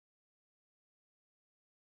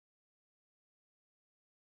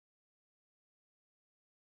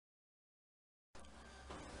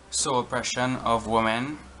So, oppression of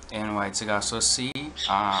women in White Sargasso Sea.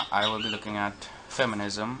 I will be looking at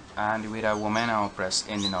feminism and the way that women are oppressed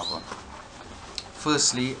in the novel.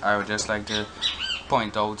 Firstly, I would just like to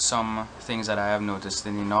point out some things that I have noticed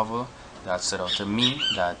in the novel that stood out to me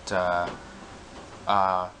that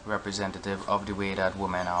are representative of the way that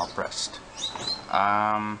women are oppressed.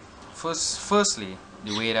 Firstly,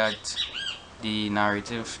 the way that the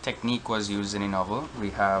narrative technique was used in the novel. We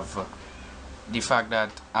have the fact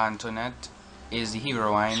that Antoinette is the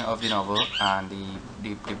heroine of the novel and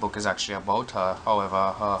the book is actually about her.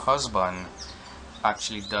 However, her husband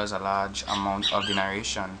actually does a large amount of the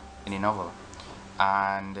narration in the novel.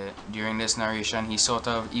 And during this narration, he sort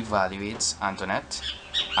of evaluates Antoinette.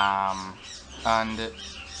 And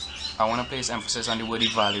I want to place emphasis on the word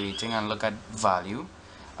evaluating and look at value.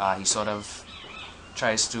 He sort of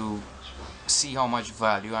tries to see how much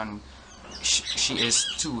value and she is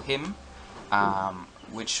to him,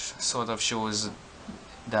 which sort of shows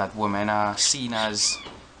that women are seen as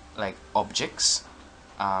like objects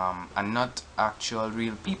and not actual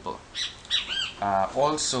real people.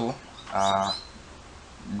 Also,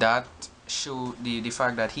 that show the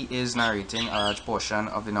fact that he is narrating a large portion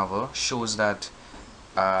of the novel shows that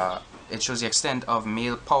it shows the extent of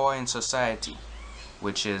male power in society,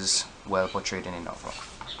 which is well portrayed in the novel.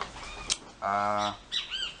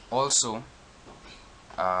 Also,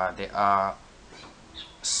 there are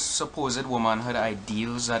supposed womanhood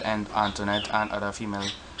ideals that Antoinette and other female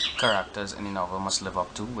characters in the novel must live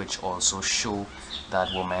up to, which also show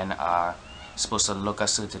that women are supposed to look a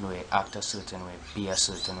certain way, act a certain way, be a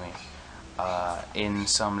certain way. In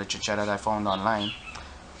some literature that I found online,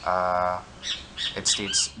 it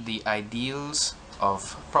states the ideals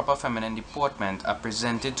of proper feminine deportment are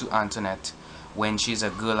presented to Antoinette when she's a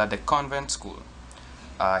girl at the convent school.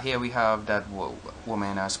 Here we have that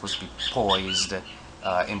women are supposed to be poised,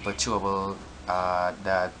 imperturbable,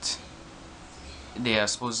 that they are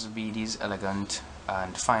supposed to be these elegant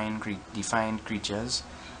and defined creatures.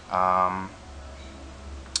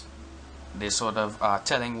 They sort of are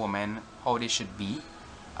telling women how they should be,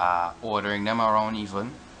 ordering them around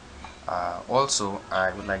even. Also,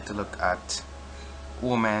 I would like to look at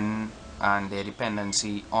women and their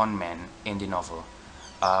dependency on men in the novel.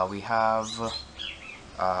 We have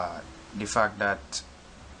the fact that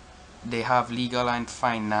they have legal and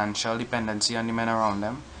financial dependency on the men around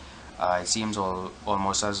them. It seems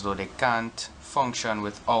almost as though they can't function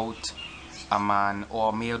without a man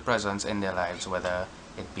or male presence in their lives, whether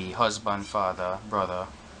it be husband, father, brother,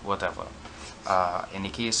 whatever. In the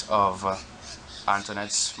case of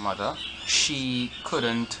Antoinette's mother, she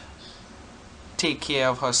couldn't take care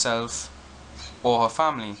of herself or her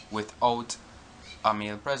family without a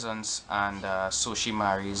male presence, and so she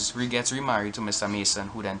gets remarried to Mr. Mason,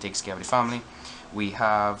 who then takes care of the family. We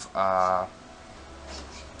have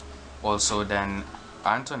also then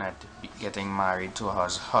Antoinette getting married to her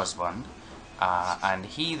husband, and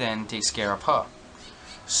he then takes care of her.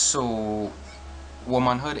 So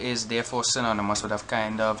womanhood is therefore synonymous with a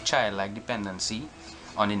kind of childlike dependency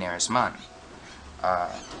on the nearest man.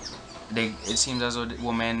 It seems as though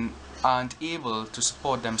women aren't able to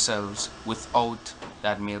support themselves without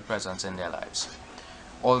that male presence in their lives.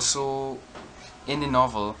 Also, in the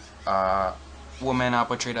novel, women are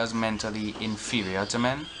portrayed as mentally inferior to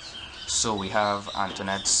men. So we have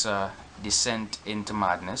Antoinette's descent into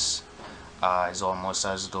madness. It's almost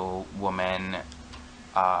as though women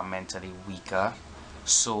are mentally weaker,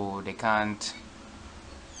 so they can't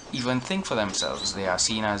even think for themselves. They are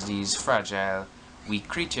seen as these fragile, weak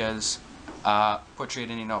creatures, portrayed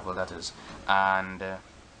in the novel, that is. And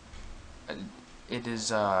it is,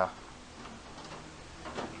 for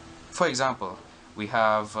example, we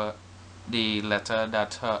have the letter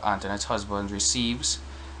that Antoinette's husband receives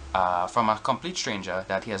from a complete stranger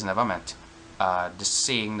that he has never met,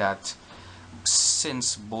 saying that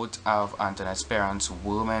since both of Antoinette's parents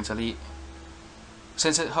were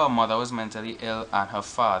since her mother was mentally ill and her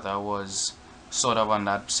father was sort of on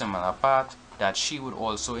that similar path, that she would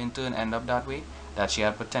also in turn end up that way, that she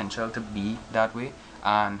had potential to be that way,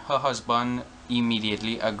 and her husband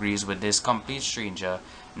immediately agrees with this complete stranger,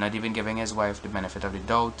 not even giving his wife the benefit of the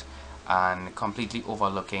doubt and completely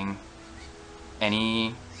overlooking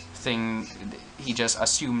anything. He just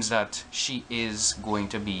assumes that she is going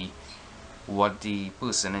to be what the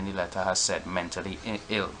person in the letter has said, mentally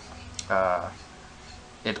ill.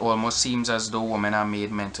 It almost seems as though women are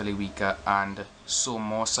made mentally weaker and so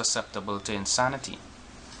more susceptible to insanity.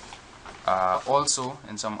 Also,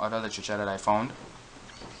 in some other literature that I found,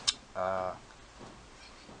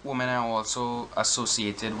 women are also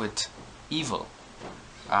associated with evil.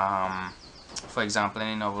 For example, in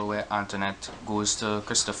a novel where Antoinette goes to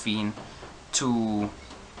Christophine to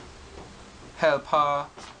help her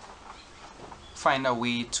find a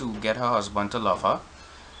way to get her husband to love her.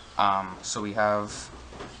 So we have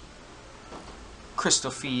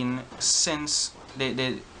Christophine, since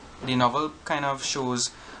the novel kind of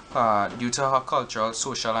shows due to her cultural,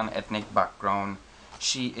 social and ethnic background,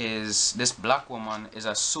 this black woman is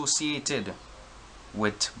associated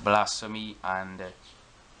with blasphemy and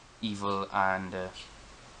evil and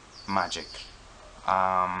magic.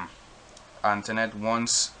 Antoinette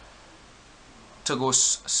wants to go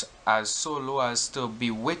as so low as to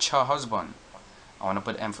bewitch her husband. I want to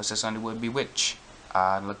put emphasis on the word bewitch.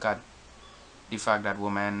 Look at the fact that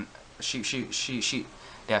women,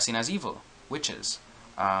 they are seen as evil, witches.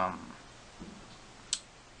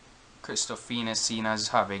 Christophine is seen as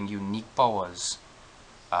having unique powers.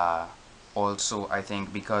 Also, I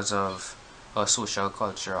think because of her social,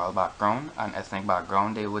 cultural background and ethnic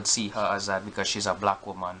background, they would see her as that because she's a black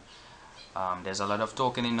woman. There's a lot of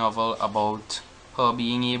talk in the novel about her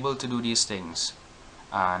being able to do these things,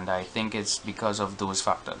 and I think it's because of those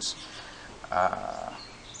factors.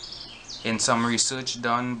 In some research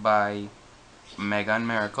done by Meghan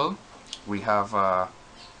Miracle, we have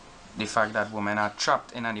the fact that women are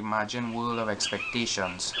trapped in an imagined world of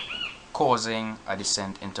expectations, causing a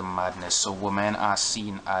descent into madness. So women are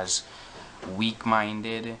seen as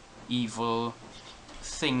weak-minded, evil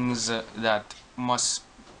things that must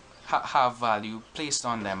have value placed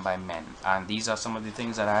on them by men. And these are some of the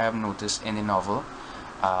things that I have noticed in the novel.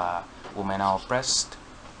 Women are oppressed,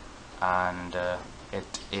 and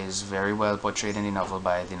it is very well portrayed in the novel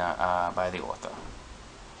by the author.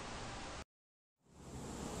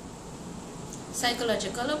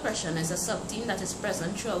 Psychological oppression is a sub-theme that is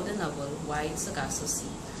present throughout the novel Wide Sargasso Sea,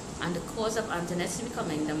 and the cause of Antoinette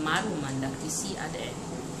becoming the mad woman that we see at the end.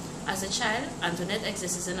 As a child, Antoinette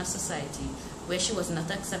exists in a society where she was not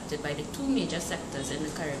accepted by the two major sectors in the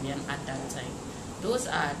Caribbean at that time. Those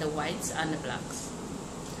are the whites and the blacks.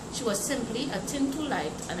 She was simply a tint too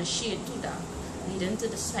light and a shade too dark, leading to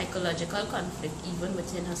the psychological conflict even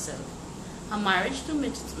within herself. Her marriage to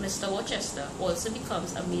Mr. Worcester also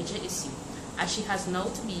becomes a major issue, as she has now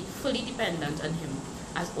to be fully dependent on him,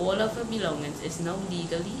 as all of her belongings is now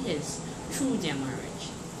legally his through their marriage.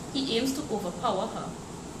 He aims to overpower her,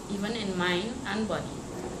 even in mind and body,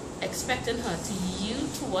 expecting her to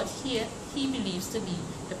yield to what he believes to be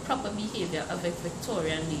the proper behavior of a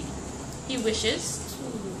Victorian lady. He wishes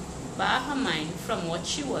to bar her mind from what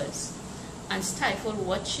she was and stifle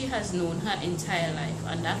what she has known her entire life,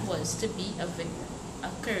 and that was to be a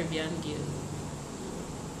Caribbean girl.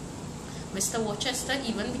 Mr. Worcester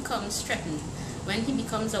even becomes threatened when he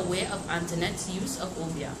becomes aware of Antoinette's use of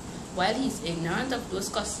obeah, while he is ignorant of those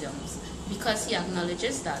customs, because he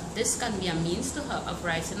acknowledges that this can be a means to her of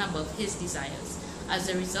rising above his desires. As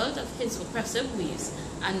a result of his oppressive ways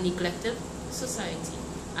and neglected society,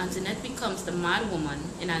 Antoinette becomes the mad woman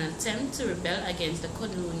in an attempt to rebel against the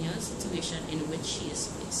colonial situation in which she is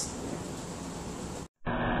placed.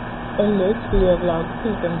 In this video vlog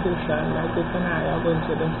presentation, my Dick and I are going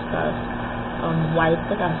to discuss Wide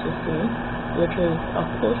Sargasso Sea, which is a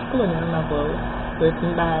post-colonial novel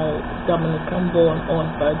written by Dominican-born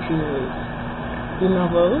author G. Reese. The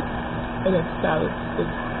novel in itself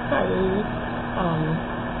is highly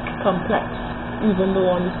complex, even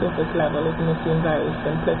though on the surface level it may seem very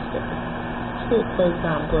simplistic. Take, for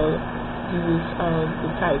example, the use of the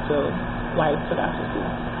title Wide Sargasso Sea.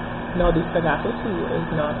 Now, the Sargasso Sea is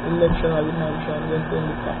not literally mentioned within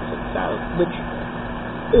the text itself, which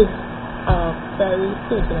is a very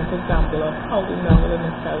pertinent example of how the novel in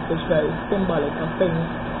itself is very symbolic of things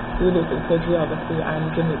related to geography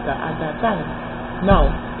and Jamaica at that time.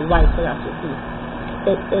 Now, the Wide Sargasso Sea.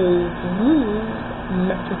 It is used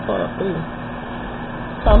metaphorically.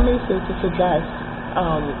 Some may say to suggest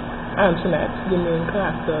Antoinette, the main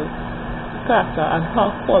character, and her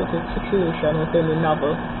faulted situation within the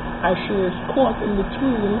novel, as she is caught in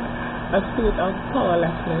between a state of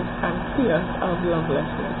powerlessness and fear of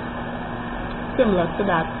lovelessness. Similar to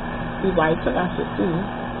that, the Wide Sargasso Sea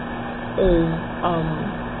is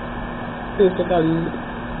basically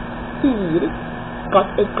seaweed.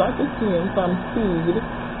 It got its name from seaweed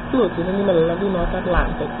floating in the middle of the North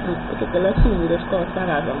Atlantic. This particular seaweed is called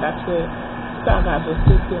Sargasso. That's where Sargasso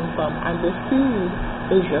Sea came from, and the seaweed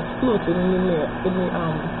is just floating in the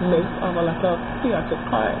midst of a lot of chaotic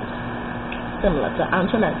currents, similar to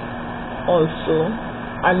Antoinette. Also,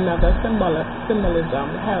 another symbolism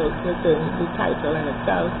held within the title in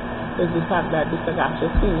itself is the fact that the Sargasso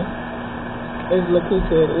Sea is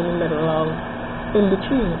located in the middle of, in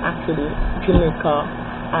between actually, Jamaica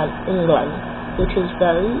and England. which is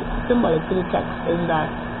very symbolic to the text in that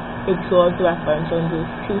it draws reference on those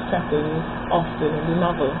two settings often in the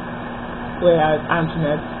novel, whereas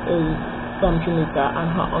Antoinette is from Jamaica and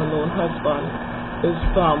her unknown husband is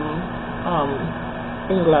from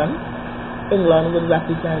England. England would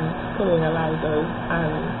represent colonializers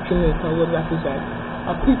and Jamaica would represent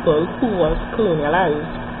a people who was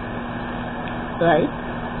colonialized, right?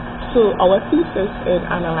 So our thesis in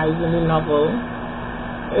analyzing the novel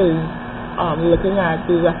is looking at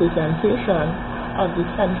the representation of the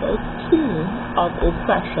central theme of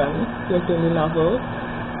oppression within the novel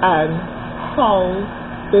and how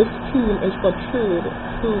this theme is portrayed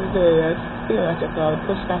through various theoretical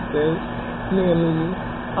perspectives, namely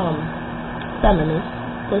feminist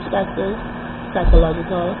perspective,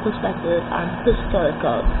 psychological perspective, and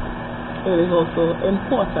historical. It is also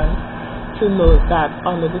important to note that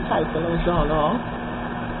under the title of genre,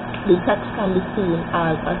 the text can be seen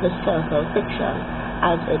as a historical fiction,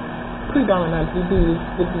 as it predominantly deals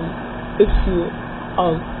with the issue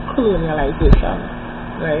of colonialization,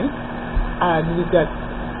 right? And we get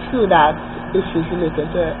through that issues related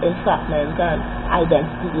to entrapment and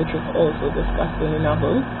identity, which is also discussed in the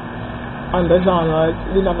novel. Under genres,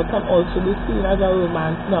 the novel can also be seen as a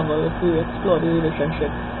romance novel if we explore the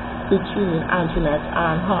relationship between Antoinette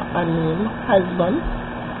and her unnamed husband.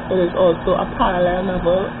 It is also a parallel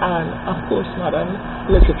novel and a postmodern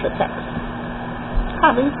literature text.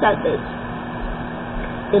 Having said this,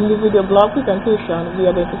 in the video blog presentation, we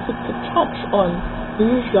are going to seek to touch on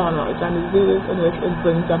these genres and the ways in which it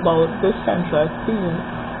brings about this central theme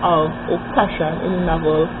of oppression in the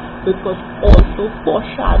novel, which was also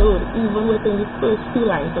foreshadowed even within the first few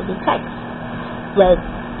lines of the text,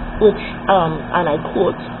 which, and I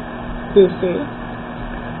quote, they say,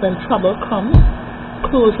 "When trouble comes,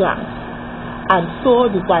 close ranks, and so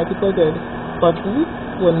the white people did, but we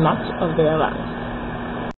were not of their ranks."